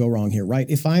things that could go wrong here, right?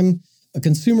 If I'm a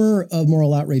consumer of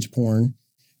moral outrage porn,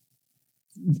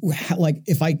 like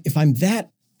if I'm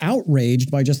that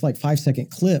outraged by just like 5-second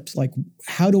clips, like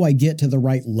how do I get to the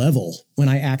right level when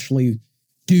I actually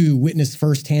do witness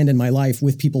firsthand in my life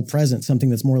with people present something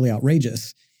that's morally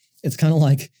outrageous? It's kind of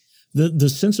like the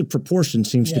sense of proportion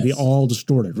seems to be all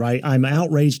distorted, right? I'm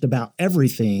outraged about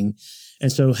everything.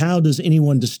 And so how does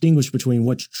anyone distinguish between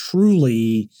what's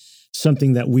truly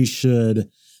something that we should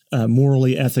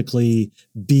morally, ethically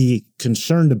be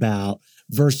concerned about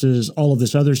versus all of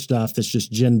this other stuff that's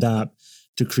just ginned up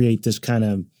to create this kind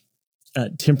of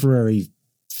temporary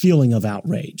feeling of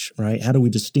outrage, right? How do we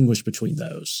distinguish between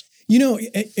those?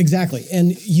 Exactly.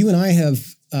 And you and I have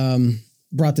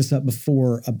brought this up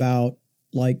before about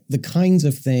like the kinds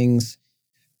of things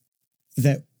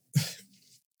that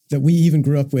we even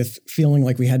grew up with feeling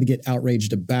like we had to get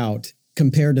outraged about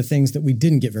compared to things that we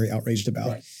didn't get very outraged about.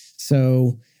 Right.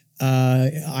 So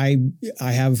I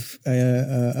have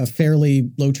a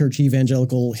fairly low church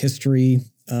evangelical history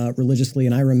religiously,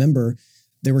 and I remember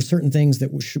there were certain things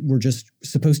that were just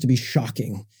supposed to be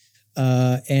shocking.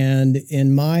 And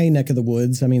in my neck of the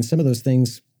woods, I mean, some of those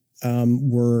things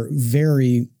were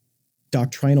very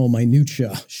doctrinal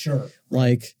minutia. Sure.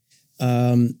 Like,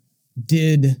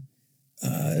 did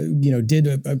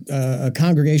a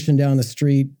congregation down the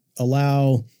street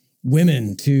allow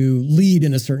women to lead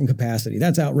in a certain capacity?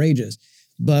 That's outrageous.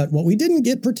 But what we didn't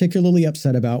get particularly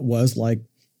upset about was like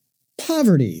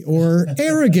poverty or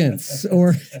arrogance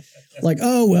or like,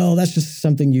 oh, well, that's just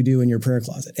something you do in your prayer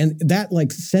closet. And that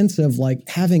like sense of like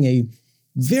having a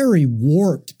very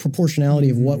warped proportionality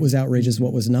of what was outrageous,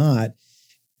 what was not,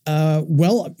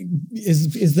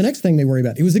 is the next thing they worry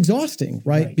about. It was exhausting,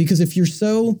 right? Because if you're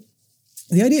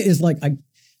the idea is like,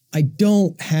 I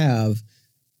don't have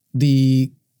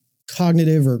the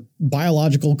cognitive or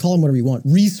biological, call them whatever you want,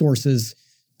 resources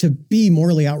to be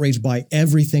morally outraged by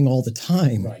everything all the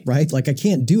time, right? Like I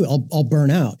can't do it. I'll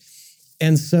burn out.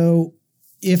 And so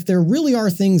if there really are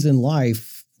things in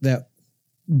life that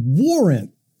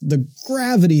warrant the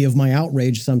gravity of my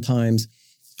outrage sometimes,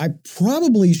 I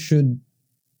probably should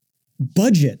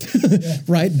budget,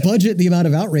 right? Budget the amount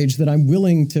of outrage that I'm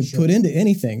willing to put into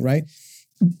anything, right?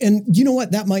 And you know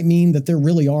what? That might mean that there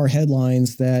really are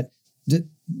headlines that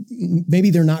maybe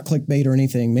they're not clickbait or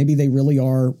anything. Maybe they really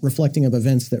are reflecting of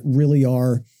events that really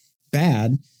are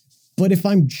bad. But if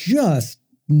I'm just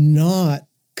not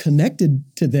connected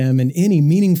to them in any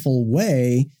meaningful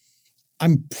way,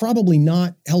 I'm probably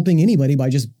not helping anybody by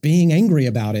just being angry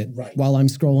about it while I'm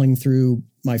scrolling through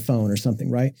my phone or something,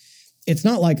 right? It's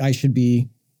not like I should be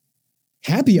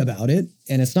happy about it.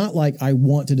 And it's not like I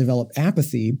want to develop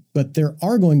apathy, but there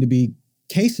are going to be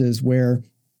cases where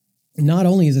not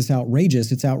only is this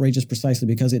outrageous, it's outrageous precisely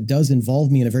because it does involve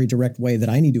me in a very direct way that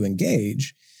I need to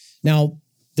engage. Now,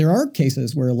 there are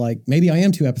cases where like maybe I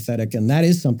am too apathetic and that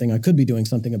is something I could be doing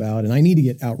something about and I need to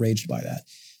get outraged by that.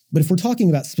 But if we're talking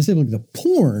about specifically the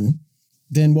porn,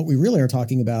 then what we really are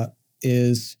talking about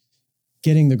is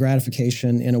getting the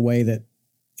gratification in a way that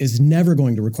is never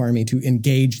going to require me to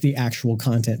engage the actual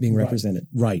content being represented.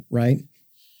 Right.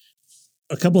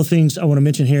 A couple of things I want to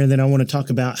mention here, and then I want to talk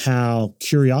about how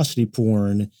curiosity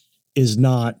porn is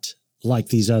not like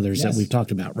these others that we've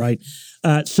talked about, right?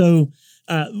 So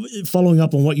following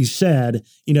up on what you said,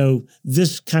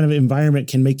 this kind of environment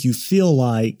can make you feel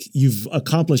like you've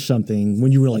accomplished something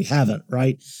when you really haven't,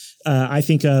 right? When I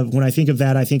think of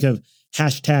that, I think of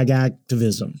hashtag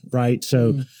activism, right?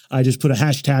 So I just put a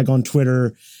hashtag on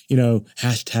Twitter,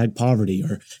 hashtag poverty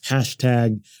or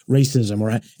hashtag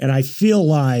racism, and I feel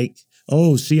like,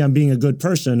 oh, see, I'm being a good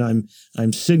person.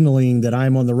 I'm signaling that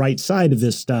I'm on the right side of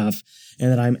this stuff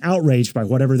and that I'm outraged by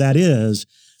whatever that is.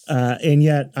 And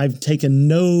yet I've taken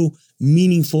no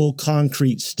meaningful,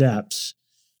 concrete steps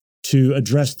to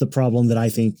address the problem that I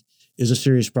think is a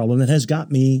serious problem that has got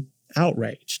me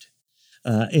outraged.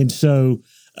 And so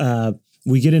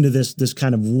we get into this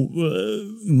kind of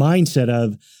mindset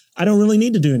of, I don't really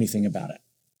need to do anything about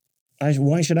it.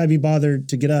 Why should I be bothered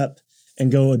to get up and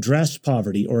go address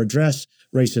poverty or address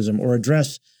racism or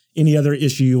address any other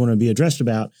issue you want to be addressed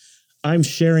about? I'm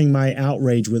sharing my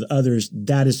outrage with others.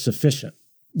 That is sufficient.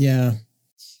 Yeah.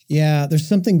 There's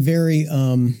something very,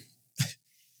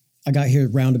 I got here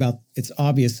roundabout. It's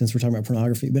obvious since we're talking about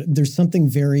pornography, but there's something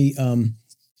very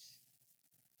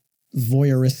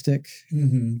voyeuristic,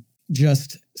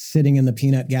 just sitting in the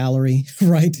peanut gallery,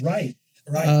 right? Right.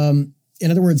 In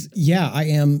other words,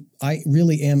 I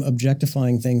really am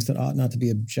objectifying things that ought not to be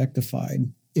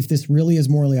objectified. If this really is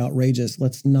morally outrageous,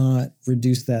 let's not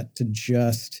reduce that to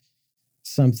just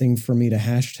something for me to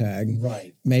hashtag.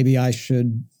 Right. Maybe I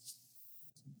should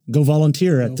Go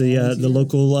volunteer at the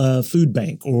local food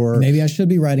bank, or maybe I should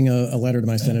be writing a letter to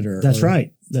my senator. That's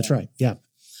right. Yeah.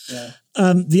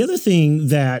 The other thing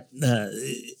that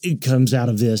it comes out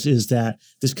of this is that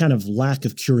this kind of lack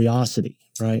of curiosity,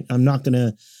 right? I'm not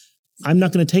going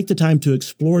to take the time to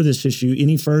explore this issue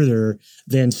any further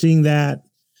than seeing that,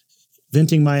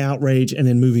 venting my outrage, and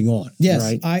then moving on. Yes.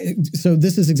 Right? So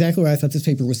this is exactly why I thought this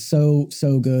paper was so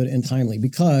good and timely,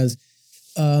 because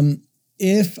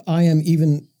if I am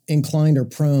even inclined or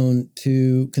prone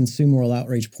to consume moral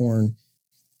outrage porn,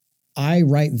 I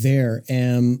right there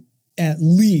am at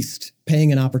least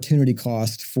paying an opportunity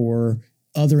cost for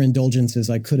other indulgences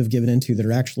I could have given into that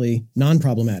are actually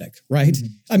non-problematic, right?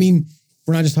 Mm-hmm. I mean,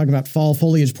 we're not just talking about fall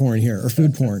foliage porn here or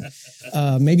food porn.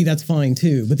 Maybe that's fine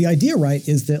too. But the idea, right,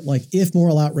 is that like if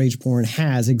moral outrage porn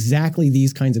has exactly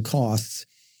these kinds of costs,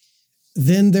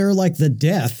 then they're like the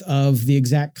death of the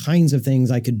exact kinds of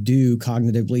things I could do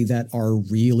cognitively that are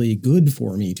really good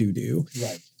for me to do.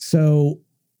 Right. So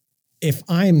if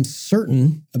I'm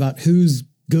certain about who's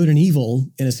good and evil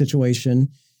in a situation,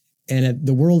 and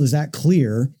the world is that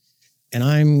clear, and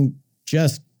I'm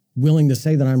just willing to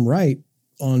say that I'm right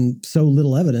on so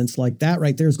little evidence, like that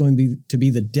right there is going to be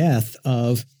the death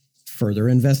of further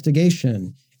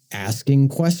investigation, asking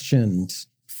questions,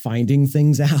 finding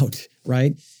things out,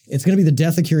 right? It's going to be the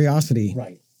death of curiosity.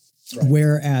 Right.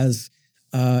 Whereas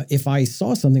if I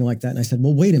saw something like that and I said,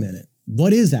 well, wait a minute,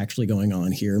 what is actually going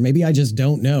on here? Maybe I just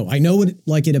don't know. I know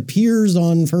it appears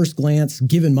on first glance,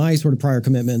 given my sort of prior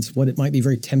commitments, what it might be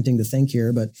very tempting to think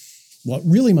here, but what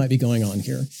really might be going on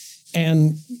here.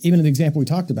 And even in the example we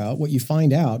talked about, what you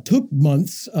find out took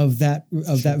months of that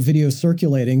video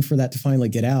circulating for that to finally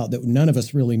get out, that none of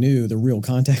us really knew the real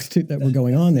context that were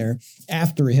going on there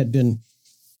after it had been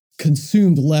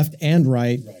consumed left and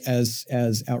right.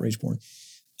 as outrage porn.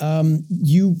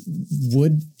 You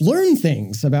would learn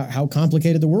things about how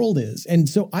complicated the world is. And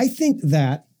so I think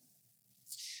that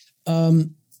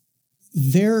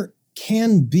there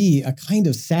can be a kind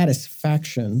of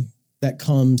satisfaction that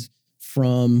comes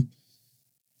from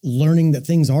learning that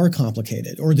things are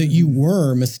complicated, or that you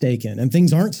were mistaken and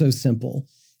things aren't so simple,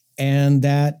 and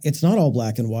that it's not all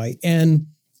black and white. And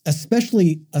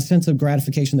especially a sense of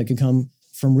gratification that can come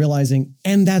from realizing,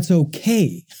 and that's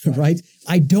okay, right?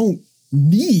 I don't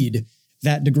need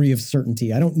that degree of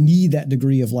certainty. I don't need that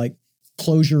degree of like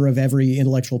closure of every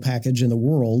intellectual package in the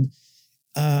world.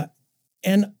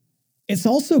 And it's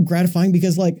also gratifying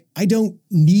because like, I don't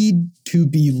need to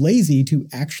be lazy to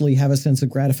actually have a sense of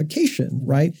gratification,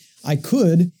 right? I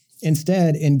could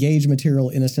instead engage material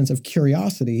in a sense of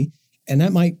curiosity, and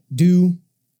that might do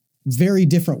very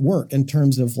different work in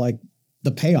terms of like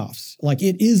the payoffs. Like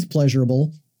it is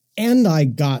pleasurable, and I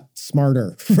got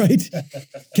smarter, right?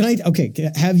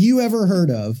 Have you ever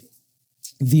heard of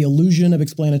the illusion of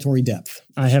explanatory depth?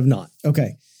 I have not.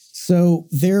 Okay. So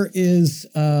there's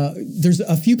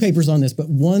a few papers on this, but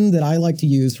one that I like to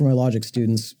use for my logic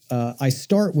students, I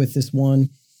start with this one.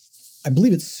 I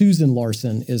believe it's Susan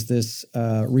Larson is this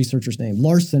researcher's name.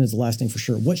 Larson is the last name for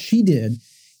sure. What she did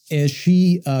is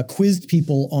she quizzed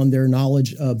people on their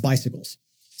knowledge of bicycles.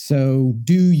 So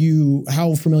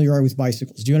how familiar are you with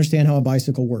bicycles? Do you understand how a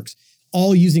bicycle works?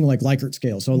 All using like Likert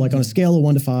scale. So like on a scale of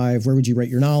 1 to 5, where would you rate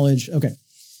your knowledge? Okay.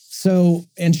 So,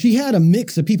 and she had a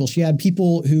mix of people. She had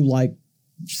people who like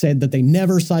said that they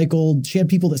never cycled. She had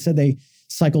people that said they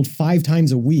cycled 5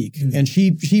 times a week. Mm-hmm. And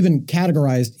she even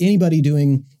categorized anybody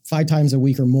doing 5 times a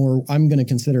week or more, I'm going to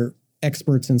consider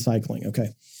experts in cycling. Okay.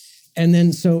 And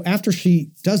then, so after she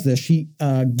does this, she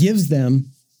gives them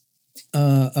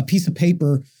a piece of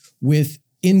paper with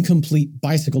incomplete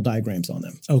bicycle diagrams on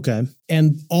them. Okay.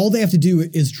 And all they have to do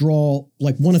is draw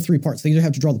like 1 of 3 parts. They either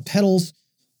have to draw the pedals,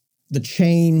 the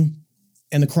chain,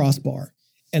 and the crossbar.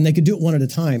 And they could do it one at a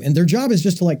time. And their job is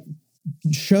just to like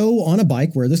show on a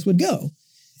bike where this would go.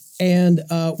 And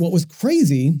what was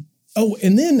crazy,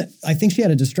 and then I think she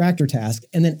had a distractor task.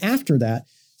 And then after that,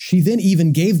 she then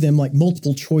even gave them like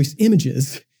multiple choice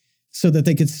images so that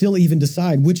they could still even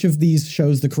decide which of these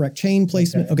shows the correct chain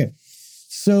placement. Okay.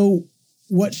 So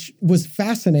what was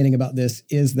fascinating about this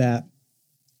is that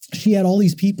she had all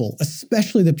these people,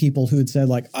 especially the people who had said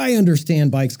like, I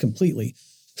understand bikes completely,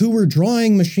 who were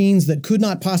drawing machines that could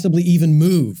not possibly even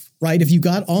move, right? If you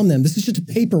got on them, this is just a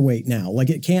paperweight now, like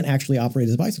it can't actually operate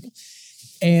as a bicycle.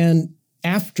 And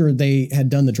after they had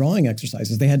done the drawing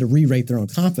exercises, they had to re-rate their own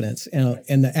confidence,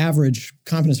 and the average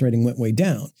confidence rating went way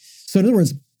down. So in other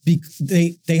words,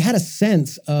 they had a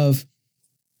sense of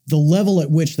the level at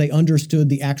which they understood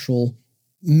the actual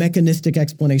mechanistic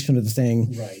explanation of the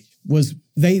thing. Right. Was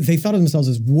they thought of themselves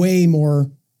as way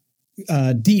more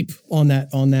deep on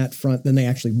that front than they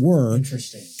actually were.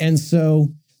 Interesting. And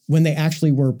so when they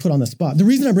actually were put on the spot, the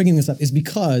reason I'm bringing this up is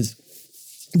because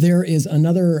there is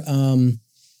another,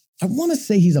 I want to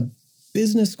say he's a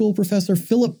business school professor,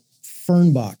 Philip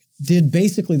Fernbach, did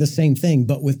basically the same thing,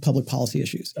 but with public policy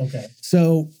issues. Okay.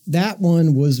 So that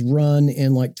one was run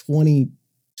in like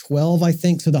 2012, I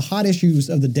think. So the hot issues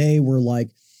of the day were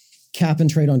like cap and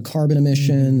trade on carbon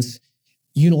emissions,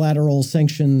 unilateral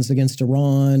sanctions against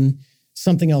Iran,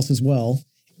 something else as well.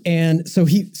 And so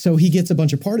he gets a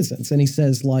bunch of partisans and he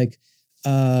says like,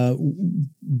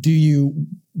 do you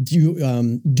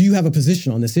have a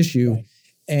position on this issue? Right.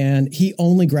 And he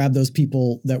only grabbed those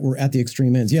people that were at the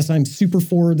extreme ends. Yes, I'm super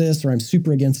for this or I'm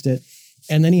super against it.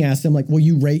 And then he asked them like, will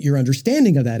you rate your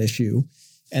understanding of that issue?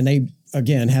 And they,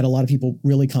 again, had a lot of people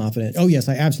really confident. Oh, yes,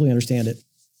 I absolutely understand it.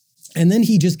 And then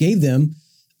he just gave them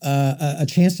a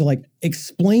chance to like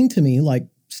explain to me like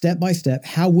step by step,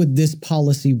 how would this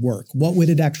policy work? What would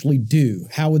it actually do?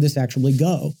 How would this actually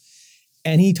go?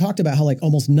 And he talked about how like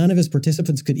almost none of his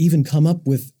participants could even come up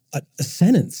with a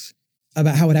sentence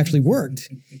about how it actually worked.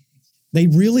 They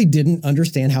really didn't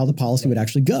understand how the policy would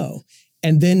actually go.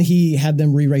 And then he had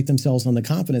them re-rate themselves on the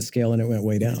confidence scale and it went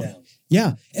way down.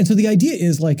 Yeah. And so the idea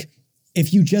is like,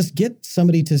 if you just get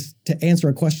somebody to answer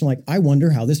a question like, I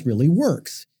wonder how this really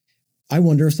works. I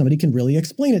wonder if somebody can really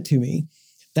explain it to me.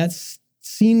 That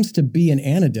seems to be an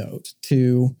antidote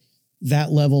to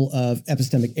that level of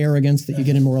epistemic arrogance that you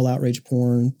get in moral outrage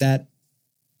porn, that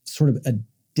sort of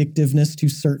addictiveness to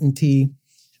certainty,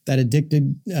 that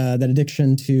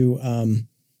addiction to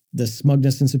the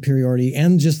smugness and superiority,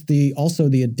 and just also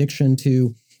the addiction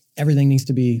to everything needs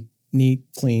to be neat,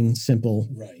 clean, simple,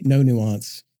 no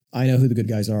nuance. I know who the good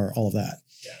guys are, all of that.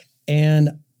 Yeah. And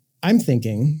I'm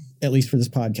thinking, at least for this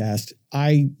podcast,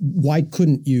 why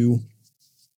couldn't you,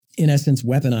 in essence,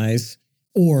 weaponize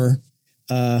or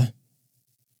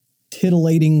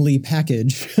titillatingly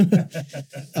package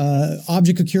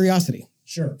object of curiosity?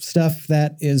 Sure. Stuff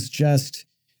that is just,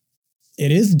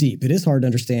 it is deep, it is hard to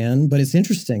understand, but it's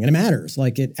interesting and it matters.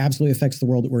 Like it absolutely affects the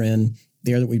world that we're in,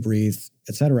 the air that we breathe,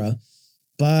 etc.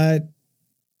 But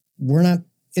we're not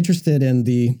interested in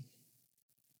the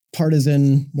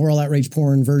partisan moral outrage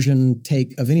porn version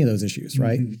take of any of those issues,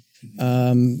 right?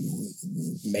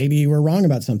 Maybe we're wrong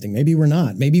about something. Maybe we're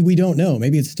not. Maybe we don't know.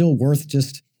 Maybe it's still worth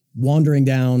just wandering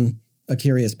down a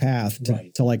curious path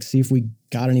to like see if we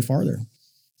got any farther.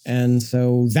 And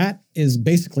so that is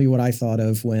basically what I thought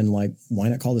of when like, why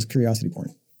not call this curiosity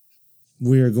porn?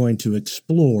 We're going to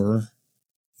explore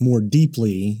more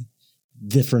deeply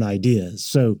different ideas.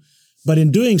 So, but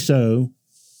in doing so,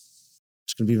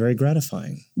 it's going to be very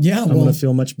gratifying. Yeah. I'm going to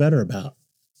feel much better about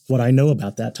what I know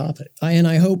about that topic. And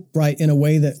I hope, in a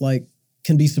way that like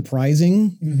can be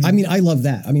surprising. I mean, I love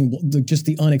that. I mean, just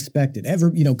the unexpected.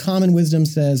 Common wisdom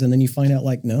says, and then you find out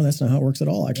like, no, that's not how it works at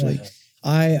all, actually. Yeah.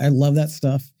 I love that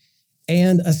stuff.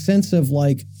 And a sense of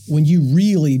like, when you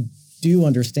really do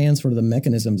understand sort of the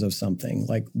mechanisms of something,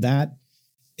 like that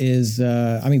is,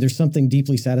 there's something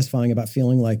deeply satisfying about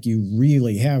feeling like you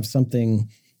really have something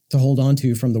to hold on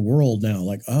to from the world now.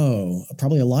 Like, oh,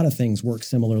 probably a lot of things work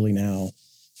similarly now.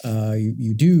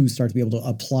 You do start to be able to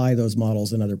apply those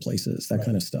models in other places, that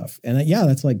kind of stuff. And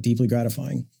that's like deeply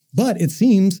gratifying. But it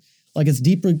seems like it's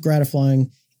deeply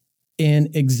gratifying in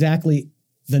exactly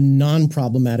the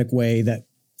non-problematic way that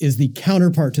is the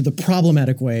counterpart to the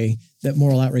problematic way that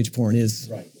moral outrage porn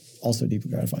is also deeply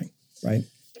gratifying, right?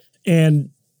 And,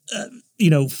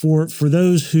 for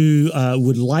those who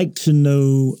would like to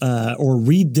know or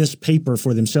read this paper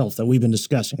for themselves that we've been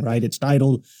discussing, right? It's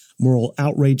titled Moral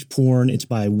Outrage Porn. It's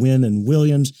by Wynn and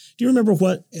Williams. Do you remember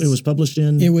what it was published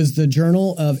in? It was the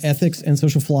Journal of Ethics and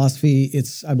Social Philosophy.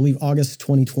 It's, I believe, August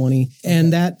 2020. Okay.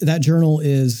 And that journal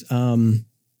is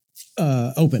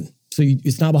open. So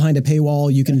it's not behind a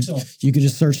paywall. You can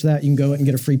just search that. You can go and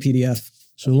get a free PDF.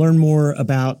 So learn more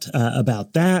about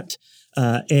that.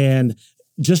 And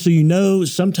just so you know,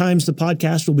 sometimes the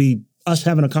podcast will be us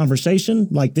having a conversation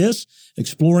like this,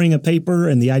 exploring a paper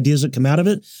and the ideas that come out of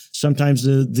it. Sometimes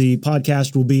the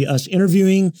podcast will be us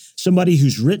interviewing somebody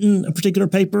who's written a particular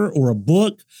paper or a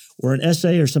book or an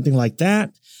essay or something like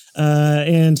that.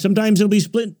 And sometimes it'll be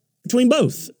split between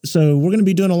both. So we're going to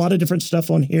be doing a lot of different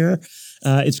stuff on here.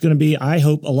 It's going to be, I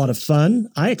hope, a lot of fun.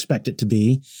 I expect it to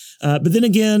be. But then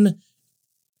again,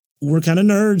 we're kind of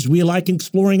nerds. We like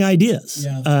exploring ideas.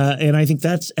 Yeah. And I think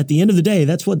that's, at the end of the day,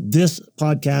 that's what this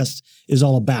podcast is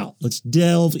all about. Let's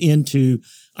delve into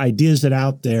ideas that are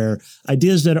out there,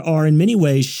 ideas that are in many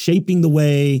ways shaping the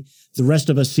way the rest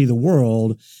of us see the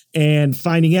world, and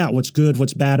finding out what's good,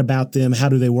 what's bad about them, how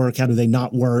do they work, how do they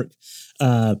not work.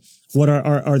 What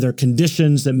are there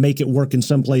conditions that make it work in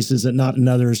some places and not in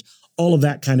others? All of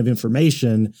that kind of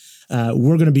information.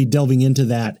 We're going to be delving into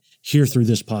that here through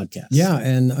this podcast. Yeah.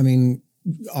 And I mean,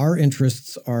 our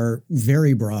interests are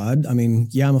very broad. I mean,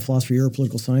 yeah, I'm a philosopher, you're a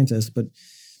political scientist, but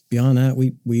beyond that,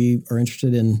 we are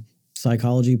interested in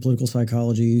psychology, political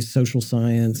psychology, social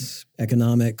science,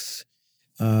 economics,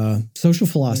 social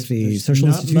philosophy, there's social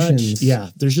institutions.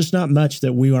 There's just not much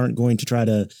that we aren't going to try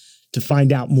to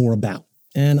find out more about.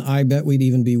 And I bet we'd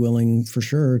even be willing for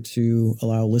sure to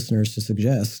allow listeners to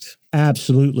suggest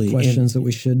absolutely questions that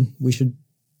we should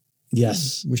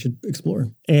yes, we should explore.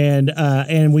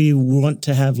 And we want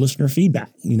to have listener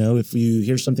feedback. You know, if you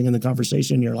hear something in the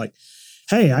conversation, you're like,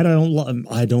 hey, I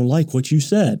don't like what you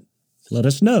said. Let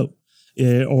us know.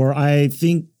 Or I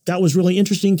think that was really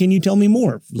interesting. Can you tell me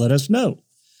more? Let us know.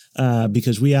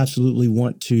 Because we absolutely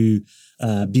want to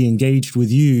be engaged with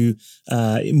you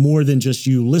more than just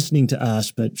you listening to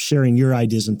us, but sharing your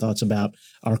ideas and thoughts about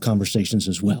our conversations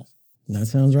as well. That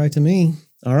sounds right to me.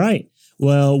 All right.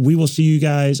 Well, we will see you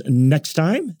guys next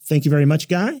time. Thank you very much,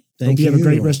 Guy. Thank Hope you have a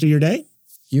great rest of your day.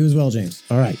 You as well, James.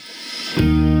 All right.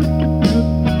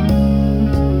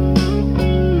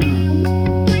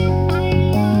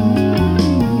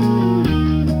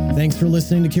 Thanks for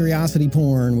listening to Curiosity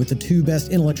Porn with the two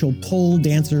best intellectual pole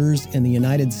dancers in the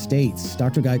United States,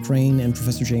 Dr. Guy Crane and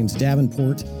Professor James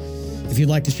Davenport. If you'd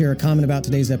like to share a comment about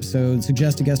today's episode,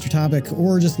 suggest a guest or topic,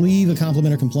 or just leave a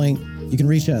compliment or complaint, you can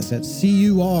reach us at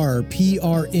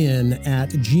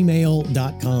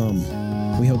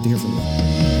curprn@gmail.com. We hope to hear from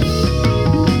you.